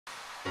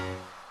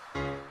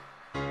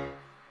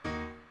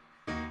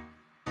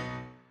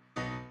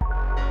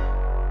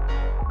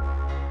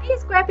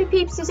Scrappy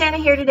Peeps, Suzanna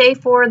here today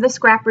for the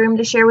Scrap Room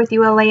to share with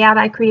you a layout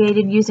I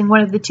created using one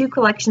of the two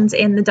collections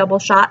in the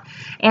Doubleshot.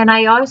 And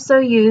I also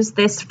used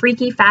this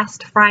Freaky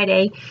Fast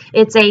Friday.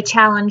 It's a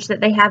challenge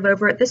that they have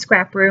over at the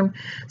Scrap Room.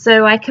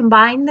 So I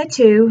combined the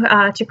two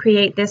to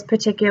create this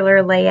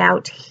particular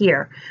layout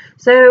here.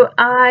 So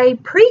I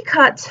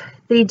pre-cut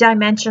the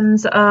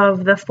dimensions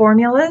of the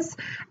formulas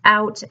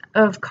out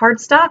of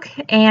cardstock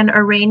and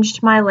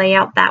arranged my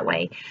layout that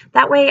way.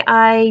 That way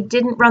I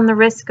didn't run the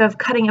risk of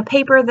cutting a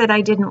paper that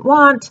I didn't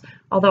want,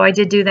 although I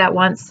did do that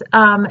once,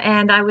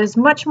 and I was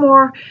much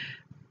more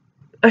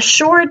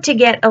assured to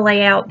get a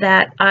layout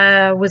that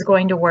was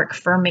going to work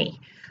for me.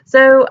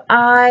 So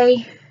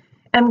I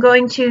am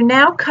going to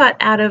now cut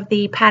out of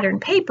the pattern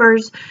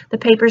papers, the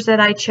papers that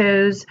I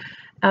chose.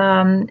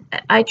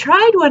 I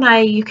tried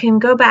you can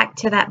go back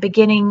to that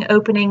beginning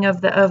opening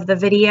of the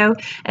video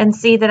and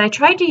see that I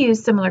tried to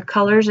use similar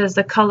colors as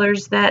the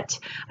colors that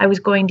I was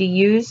going to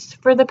use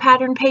for the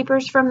pattern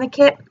papers from the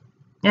kit.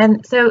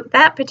 And so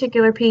that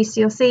particular piece,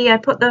 you'll see I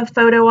put the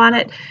photo on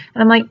it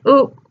and I'm like,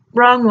 oh,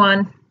 wrong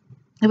one.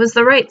 It was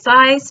the right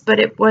size, but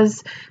it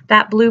was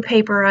that blue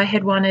paper. I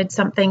had wanted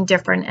something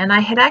different, and I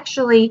had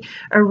actually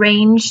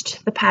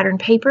arranged the pattern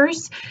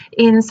papers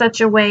in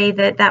such a way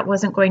that that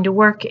wasn't going to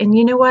work. And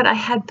you know what? I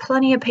had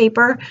plenty of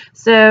paper,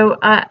 so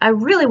I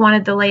really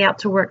wanted the layout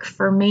to work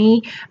for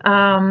me,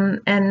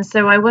 and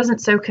so I wasn't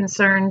so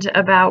concerned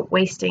about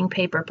wasting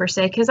paper per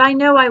se, because I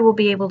know I will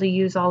be able to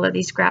use all of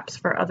these scraps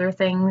for other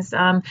things.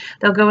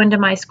 They'll go into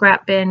my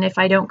scrap bin if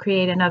I don't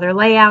create another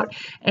layout,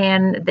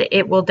 and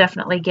it will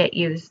definitely get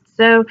used.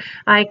 So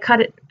I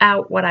cut it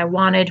out what I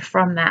wanted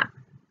from that.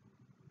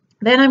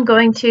 Then I'm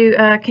going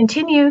to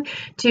continue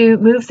to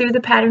move through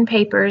the pattern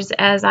papers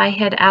as I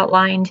had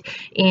outlined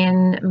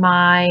in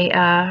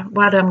my,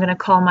 what I'm going to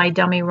call my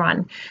dummy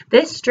run.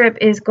 This strip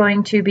is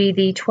going to be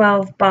the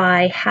 12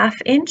 by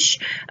 ½ inch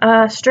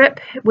strip,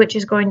 which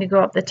is going to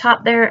go up the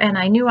top there, and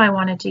I knew I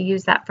wanted to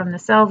use that from the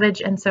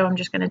selvage, and so I'm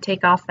just going to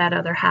take off that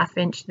other ½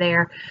 inch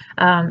there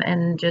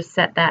and just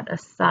set that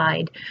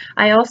aside.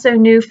 I also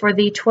knew for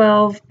the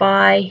 12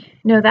 by,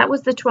 no, that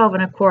was the 12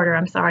 1/4,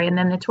 I'm sorry, and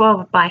then the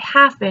 12 by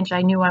 ½ inch,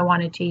 I knew I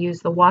wanted to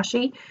use the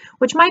washi,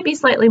 which might be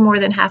slightly more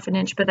than ½ an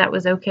inch, but that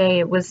was okay.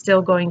 It was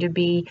still going to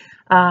be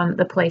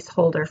the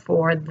placeholder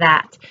for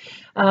that.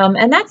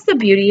 And that's the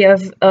beauty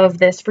of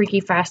this Freaky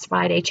Fast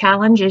Friday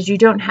challenge, is you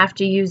don't have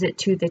to use it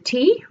to the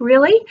T,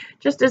 really,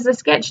 just as a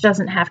sketch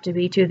doesn't have to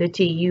be to the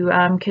T. You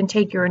can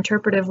take your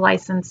interpretive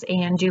license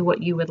and do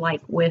what you would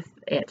like with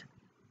it.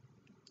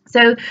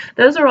 So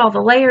those are all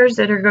the layers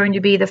that are going to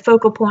be the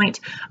focal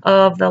point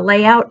of the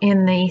layout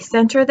in the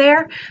center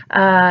there.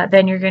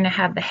 Then you're going to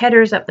have the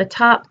headers up the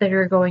top that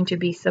are going to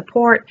be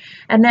support.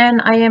 And then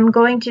I am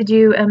going to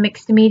do a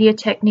mixed media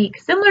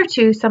technique similar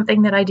to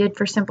something that I did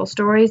for Simple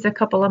Stories a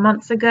couple of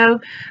months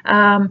ago.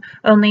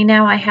 Only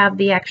now I have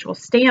the actual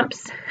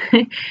stamps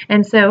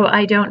and so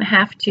I don't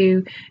have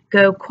to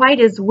go quite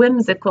as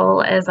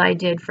whimsical as I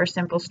did for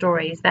Simple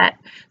Stories. That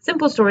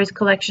Simple Stories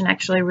collection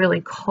actually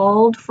really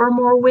called for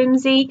more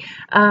whimsy.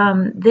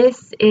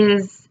 This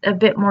is a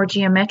bit more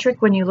geometric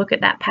when you look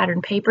at that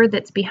pattern paper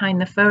that's behind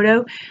the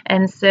photo,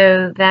 and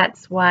so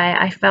that's why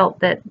I felt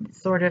that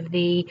sort of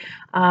the,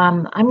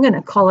 I'm going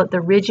to call it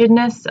the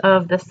rigidness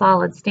of the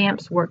solid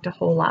stamps worked a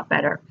whole lot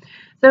better.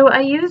 So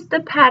I used the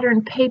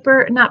pattern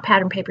paper, not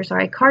pattern paper,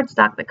 sorry,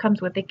 cardstock that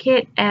comes with the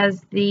kit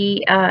as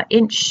the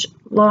inch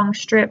long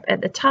strip at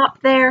the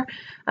top there.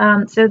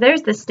 So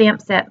there's the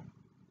stamp set.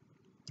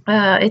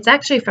 It's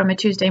actually from a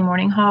Tuesday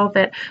morning haul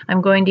that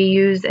I'm going to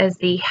use as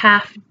the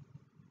half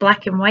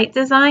black and white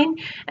design,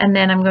 and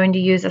then I'm going to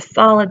use a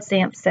solid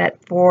stamp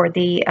set for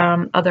the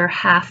other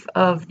half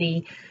of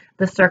the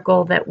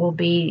circle that will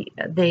be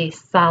the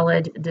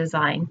solid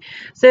design.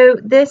 So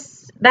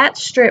that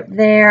strip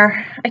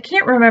there, I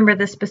can't remember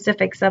the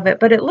specifics of it,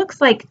 but it looks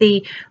like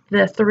the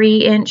 3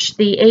 inch,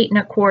 the 8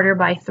 1/4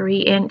 by 3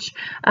 inch.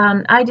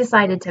 I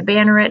decided to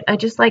banner it. I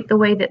just like the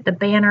way that the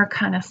banner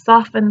kind of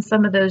softens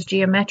some of those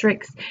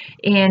geometrics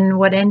in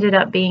what ended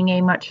up being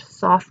a much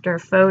softer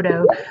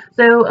photo.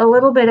 So a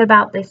little bit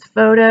about this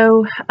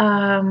photo.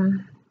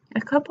 A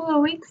couple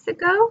of weeks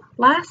ago,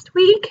 last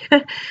week,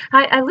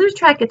 I lose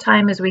track of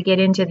time as we get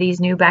into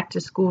these new back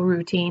to school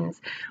routines.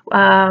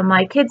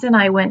 My kids and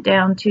I went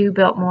down to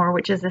Biltmore,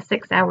 which is a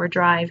 6-hour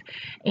drive,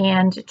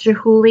 and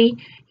Chihuly,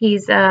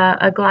 he's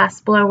a glass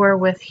blower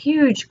with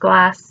huge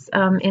glass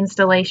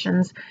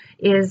installations,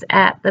 is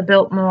at the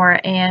Biltmore,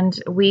 and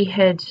we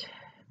had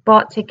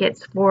bought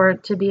tickets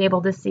to be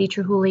able to see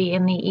Chihuly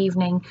in the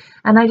evening,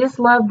 and I just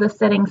love the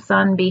setting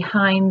sun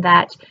behind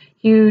that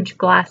huge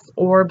glass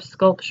orb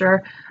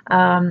sculpture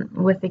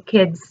with the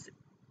kids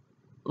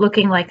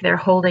looking like they're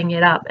holding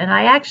it up. And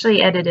I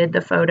actually edited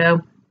the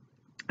photo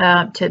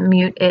to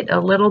mute it a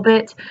little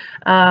bit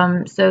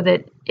so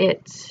that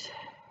it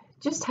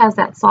just has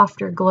that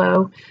softer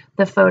glow.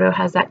 The photo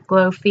has that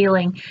glow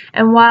feeling.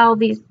 And while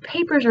these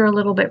papers are a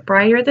little bit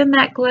brighter than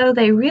that glow,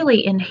 they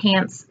really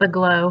enhance the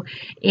glow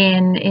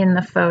in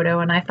the photo,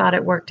 and I thought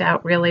it worked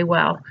out really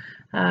well.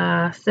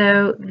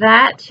 So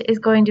that is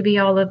going to be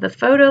all of the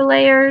photo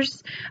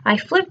layers. I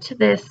flipped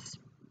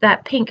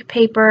that pink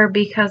paper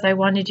because I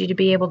wanted you to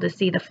be able to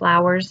see the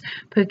flowers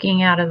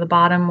poking out of the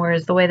bottom,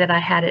 whereas the way that I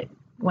had it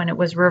when it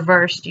was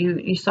reversed,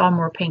 you saw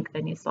more pink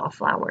than you saw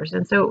flowers,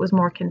 and so it was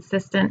more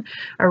consistent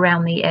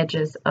around the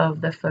edges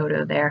of the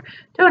photo there.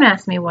 Don't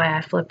ask me why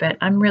I flip it.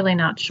 I'm really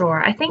not sure.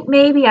 I think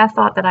maybe I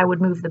thought that I would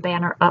move the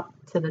banner up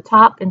to the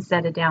top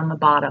instead of down the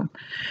bottom.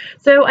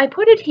 So I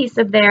put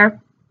adhesive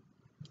there.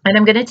 And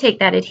I'm going to take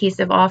that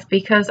adhesive off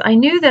because I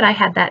knew that I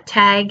had that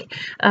tag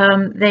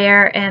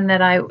there and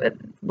that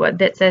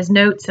that says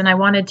notes, and I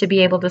wanted to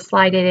be able to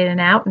slide it in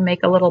and out and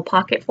make a little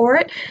pocket for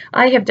it.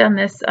 I have done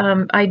this,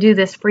 I do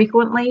this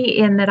frequently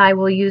in that I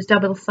will use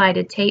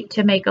double-sided tape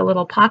to make a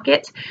little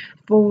pocket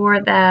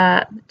for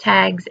the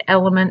tags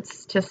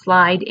elements to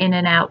slide in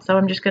and out. So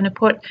I'm just going to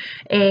put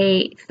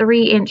a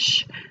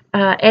 3-inch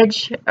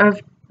edge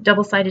of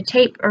double-sided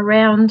tape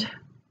around,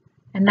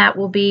 and that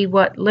will be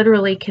what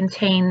literally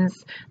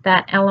contains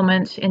that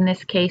element, in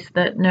this case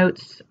the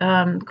notes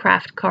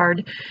craft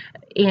card,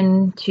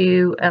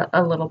 into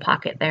a little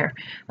pocket there.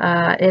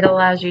 It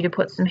allows you to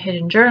put some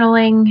hidden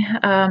journaling,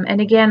 and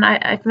again,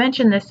 I've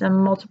mentioned this on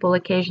multiple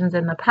occasions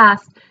in the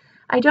past.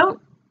 I don't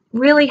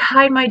really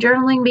hide my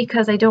journaling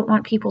because I don't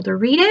want people to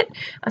read it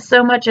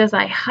so much as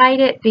I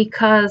hide it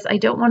because I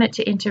don't want it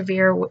to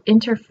interfere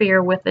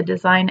with the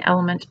design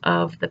element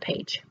of the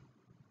page.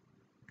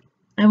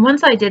 And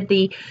once I did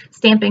the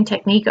stamping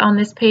technique on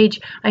this page,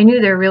 I knew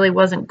there really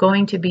wasn't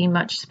going to be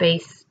much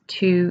space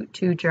to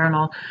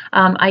journal.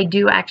 I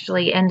do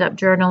actually end up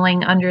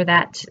journaling under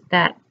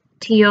that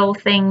teal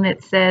thing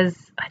that says,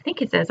 I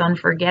think it says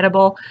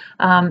unforgettable.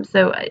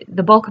 So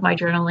the bulk of my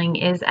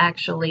journaling is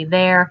actually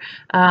there,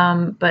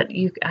 but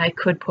I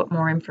could put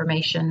more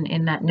information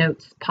in that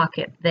notes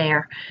pocket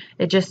there.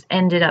 It just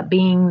ended up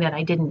being that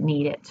I didn't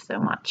need it so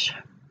much.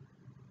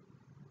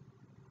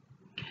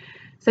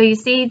 So you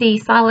see the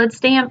solid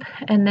stamp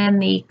and then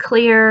the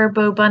clear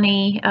Bo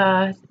Bunny,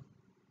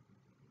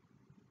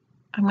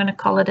 I'm going to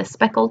call it a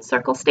speckled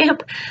circle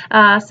stamp.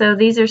 So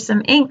these are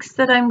some inks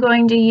that I'm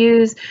going to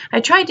use.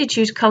 I tried to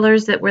choose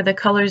colors that were the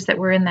colors that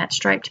were in that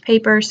striped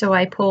paper. So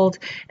I pulled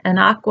an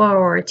aqua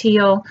or a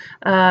teal,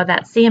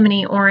 that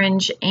salmony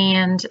orange,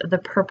 and the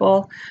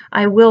purple.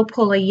 I will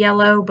pull a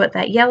yellow, but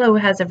that yellow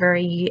has a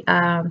very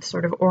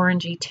sort of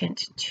orangey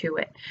tint to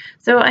it.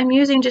 So I'm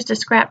using just a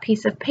scrap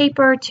piece of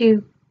paper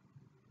to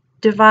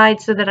divide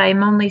so that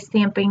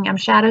I'm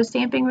shadow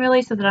stamping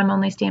really, so that I'm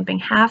only stamping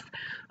half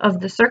of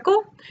the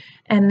circle.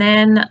 And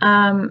then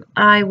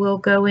I will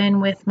go in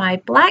with my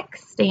black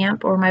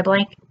stamp or my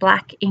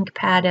black ink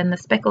pad and the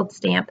speckled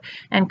stamp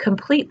and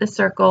complete the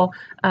circle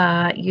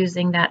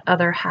using that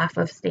other half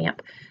of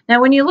stamp.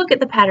 Now when you look at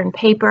the pattern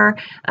paper,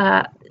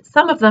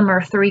 some of them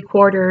are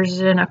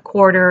 3/4 and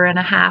 1/4 and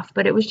 1/2,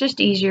 but it was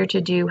just easier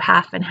to do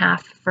half and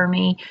half for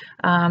me,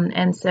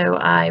 and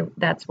so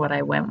that's what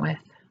I went with.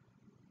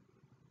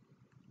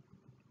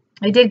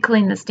 I did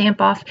clean the stamp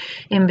off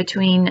in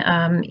between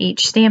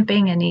each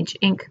stamping and each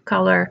ink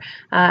color.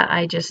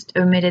 I just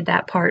omitted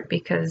that part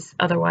because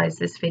otherwise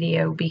this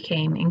video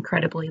became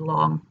incredibly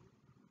long.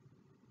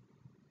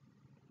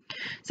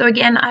 So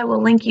again, I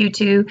will link you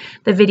to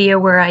the video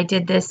where I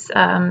did this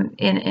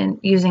in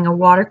using a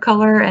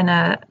watercolor and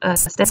a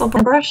stencil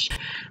brush.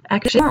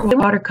 Actually, they aren't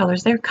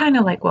watercolors, they're kind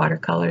of like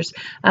watercolors.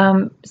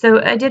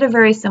 So I did a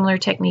very similar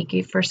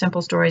technique for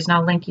Simple Stories, and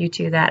I'll link you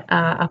to that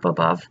up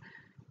above.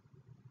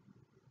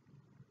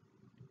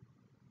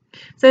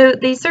 So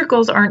these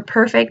circles aren't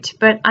perfect,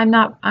 but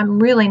I'm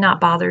really not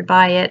bothered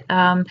by it.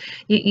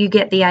 You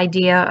get the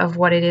idea of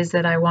what it is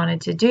that I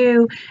wanted to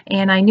do,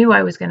 and I knew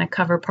I was going to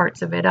cover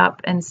parts of it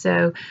up, and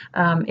so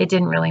it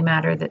didn't really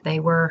matter that they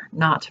were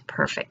not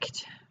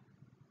perfect.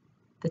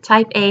 The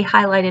type A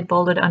highlighted,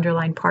 bolded,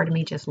 underlined part of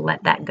me just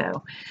let that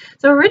go.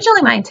 So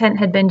originally my intent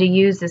had been to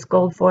use this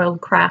gold foiled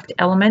craft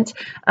element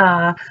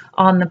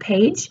on the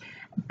page,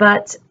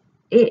 but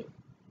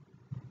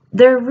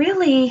there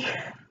really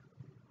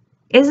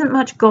isn't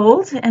much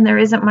gold and there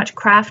isn't much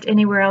craft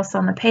anywhere else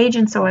on the page,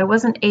 and so I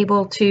wasn't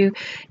able to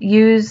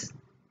use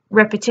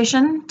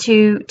repetition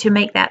to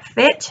make that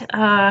fit.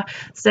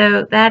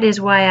 So that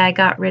is why I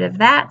got rid of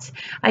that.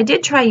 I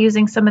did try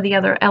using some of the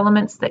other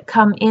elements that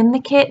come in the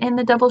kit, in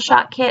the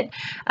Doubleshot kit,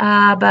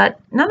 but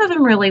none of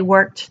them really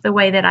worked the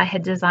way that I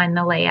had designed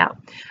the layout.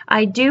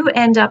 I do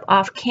end up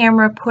off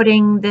camera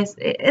putting this,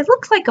 it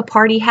looks like a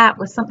party hat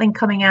with something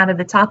coming out of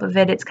the top of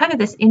it. It's kind of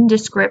this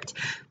indescript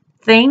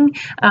thing,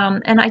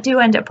 and I do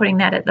end up putting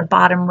that at the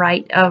bottom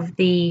right of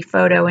the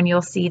photo, and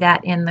you'll see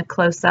that in the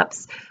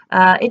close-ups.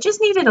 It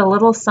just needed a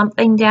little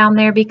something down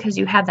there because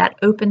you have that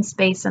open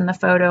space in the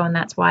photo, and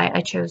that's why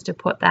I chose to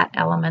put that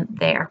element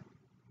there.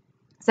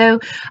 So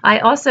I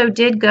also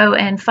did go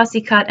and fussy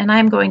cut, and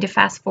I'm going to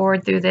fast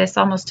forward through this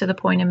almost to the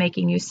point of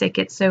making you sick.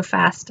 It's so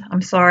fast,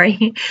 I'm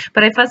sorry.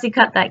 But I fussy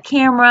cut that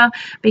camera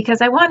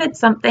because I wanted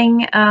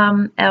something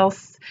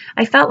else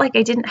I felt like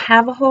I didn't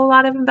have a whole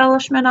lot of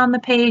embellishment on the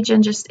page,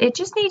 and it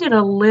just needed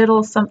a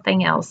little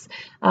something else,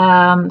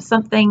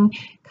 something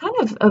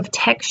kind of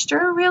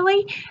texture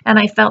really, and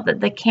I felt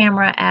that the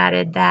camera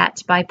added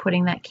that by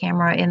putting that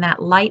camera in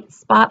that light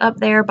spot up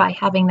there. By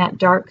having that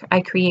dark,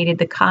 I created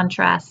the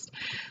contrast.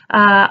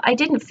 I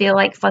didn't feel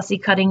like fussy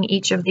cutting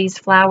each of these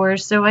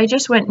flowers, so I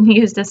just went and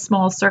used a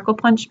small circle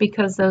punch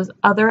because those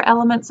other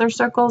elements are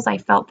circles. I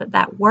felt that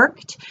that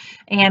worked,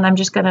 and I'm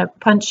just going to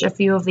punch a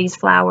few of these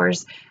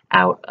flowers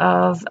out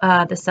of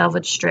the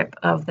selvage strip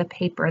of the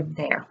paper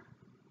there.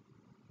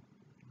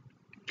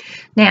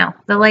 Now,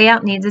 the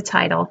layout needs a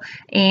title,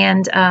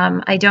 and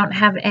I don't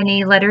have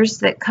any letters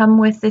that come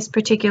with this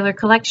particular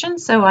collection,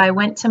 so I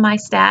went to my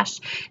stash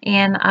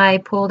and I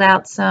pulled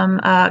out some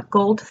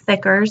gold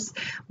thickers.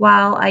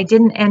 While I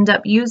didn't end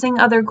up using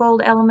other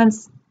gold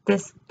elements,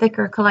 this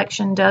thicker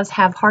collection does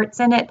have hearts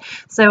in it,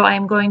 so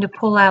I'm going to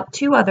pull out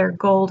 2 other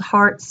gold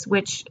hearts,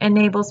 which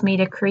enables me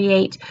to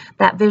create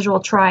that visual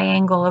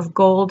triangle of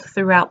gold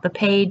throughout the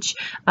page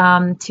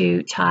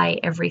to tie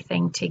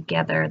everything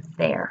together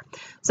there.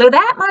 So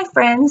that, my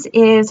friends,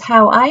 is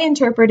how I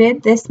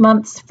interpreted this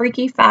month's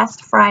Freaky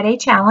Fast Friday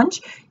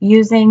challenge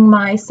using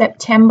my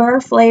September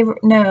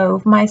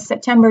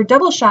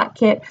Doubleshot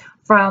Kit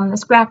from the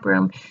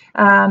Scraproom.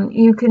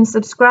 You can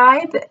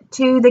subscribe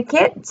to the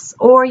kits,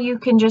 or you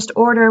can just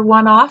order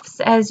one-offs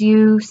as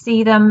you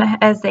see them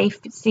as they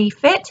see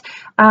fit.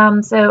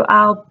 So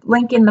I'll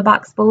link in the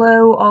box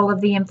below all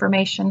of the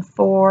information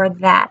for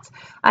that.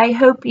 I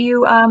hope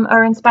you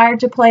are inspired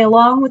to play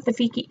along with the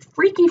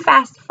Freaky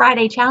Fast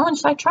Friday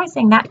challenge. So I try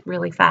saying that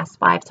really fast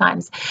 5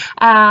 times.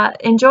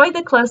 Enjoy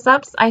the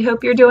close-ups. I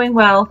hope you're doing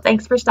well.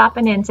 Thanks for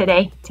stopping in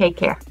today. Take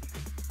care.